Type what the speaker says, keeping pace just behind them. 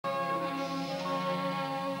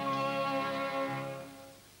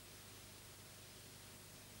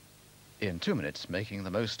In 2 minutes, making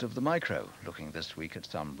the most of the micro, looking this week at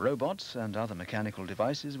some robots and other mechanical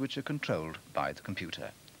devices which are controlled by the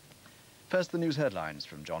computer. First, the news headlines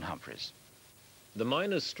from John Humphrys. The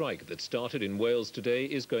miners' strike that started in Wales today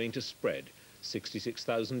is going to spread.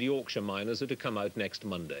 66,000 Yorkshire miners are to come out next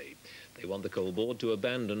Monday. They want the coal board to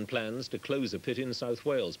abandon plans to close a pit in South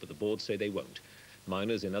Wales, but the board say they won't.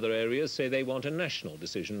 Miners in other areas say they want a national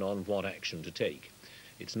decision on what action to take.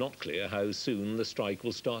 It's not clear how soon the strike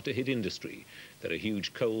will start to hit industry. There are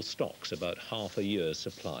huge coal stocks, about half a year's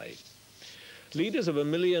supply. Leaders of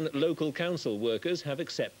 1 million local council workers have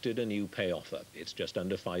accepted a new pay offer. It's just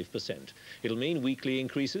under 5%. It'll mean weekly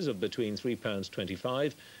increases of between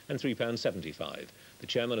 £3.25 and £3.75. The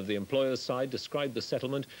chairman of the employers' side described the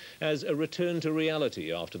settlement as a return to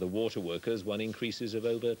reality after the water workers won increases of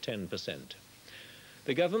over 10%.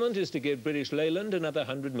 The government is to give British Leyland another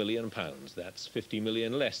 £100 million. That's 50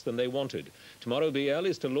 million less than they wanted. Tomorrow BL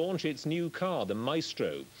is to launch its new car, the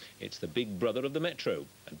Maestro. It's the big brother of the Metro.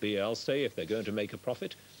 And BL say if they're going to make a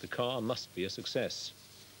profit, the car must be a success.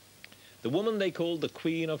 The woman they called the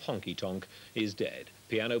Queen of Honky Tonk is dead.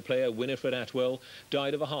 Piano player Winifred Atwell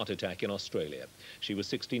died of a heart attack in Australia. She was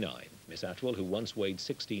 69. Miss Atwell, who once weighed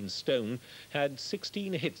 16 stone, had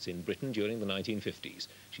 16 hits in Britain during the 1950s.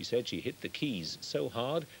 She said she hit the keys so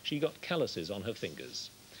hard she got calluses on her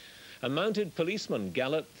fingers. A mounted policeman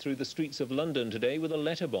galloped through the streets of London today with a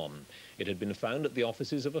letter bomb. It had been found at the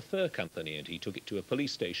offices of a fur company and he took it to a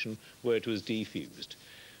police station where it was defused.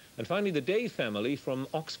 And finally, the Day family from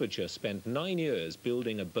Oxfordshire spent 9 years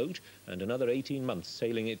building a boat and another 18 months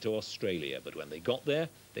sailing it to Australia. But when they got there,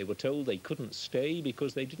 they were told they couldn't stay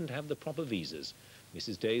because they didn't have the proper visas.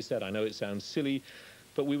 Mrs. Day said, "I know it sounds silly,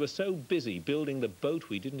 but we were so busy building the boat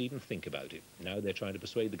we didn't even think about it." Now they're trying to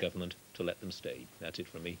persuade the government to let them stay. That's it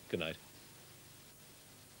from me. Good night.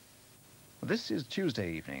 This is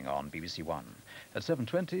Tuesday evening on BBC1. At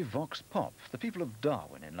 7:20, Vox Pop. The people of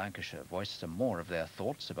Darwin in Lancashire voice some more of their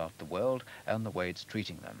thoughts about the world and the way it's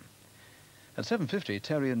treating them. At 7:50,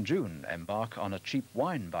 Terry and June embark on a cheap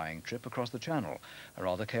wine-buying trip across the Channel, a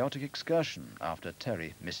rather chaotic excursion after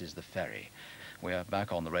Terry misses the ferry. We're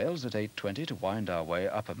back on the rails at 8:20 to wind our way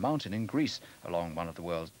up a mountain in Greece along one of the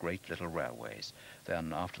world's great little railways.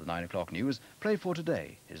 Then, after the 9 o'clock news, Play for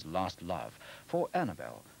Today, His Last Love, for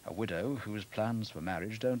Annabelle, a widow whose plans for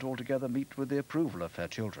marriage don't altogether meet with the approval of her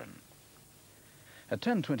children. At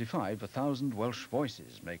 10:25, 1,000 Welsh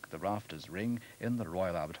voices make the rafters ring in the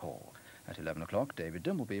Royal Albert Hall. At 11 o'clock, David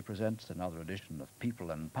Dimbleby presents another edition of People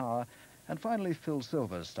and Power, and finally Phil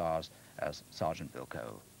Silvers stars as Sergeant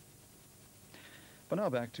Bilko. But now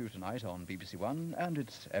back to tonight on BBC1, and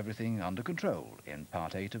it's Everything Under Control in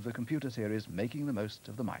Part 8 of the computer series Making the Most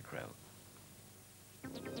of the Micro.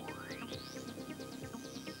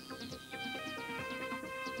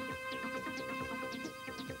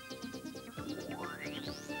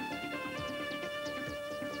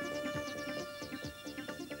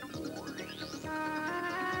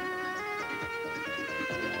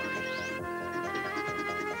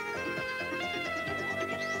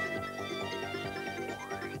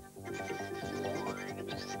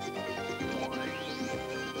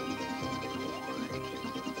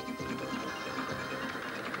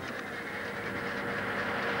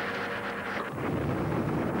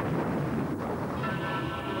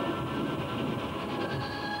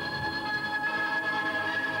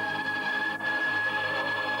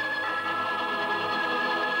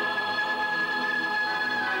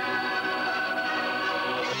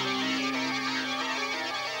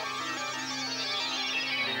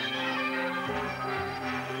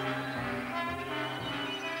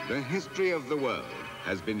 The history of the world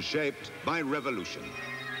has been shaped by revolution.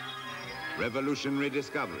 Revolutionary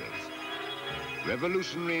discoveries,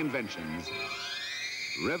 revolutionary inventions,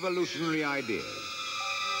 revolutionary ideas.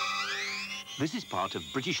 This is part of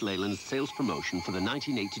British Leyland's sales promotion for the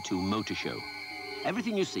 1982 Motor Show.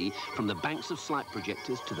 Everything you see, from the banks of slight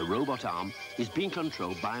projectors to the robot arm, is being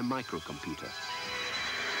controlled by a microcomputer.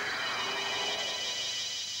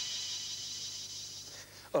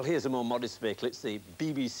 Well, here's a more modest vehicle. It's the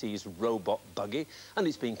BBC's robot buggy, and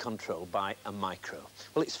it's being controlled by a micro.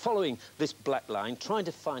 Well, it's following this black line, trying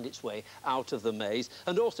to find its way out of the maze,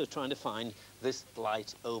 and also trying to find this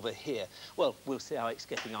light over here. Well, we'll see how it's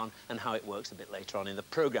getting on and how it works a bit later on in the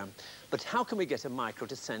programme. But how can we get a micro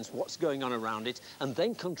to sense what's going on around it and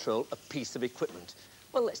then control a piece of equipment?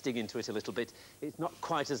 Well, let's dig into it a little bit. It's not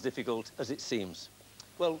quite as difficult as it seems.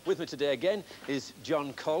 Well, with me today again is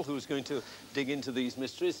John Coll, who's going to dig into these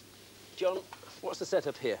mysteries. John, what's the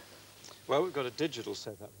setup here? Well, we've got a digital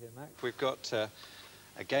setup here, Mac. We've got a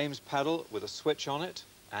games paddle with a switch on it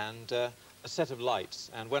and a set of lights,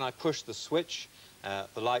 and when I push the switch,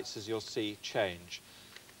 the lights, as you'll see, change.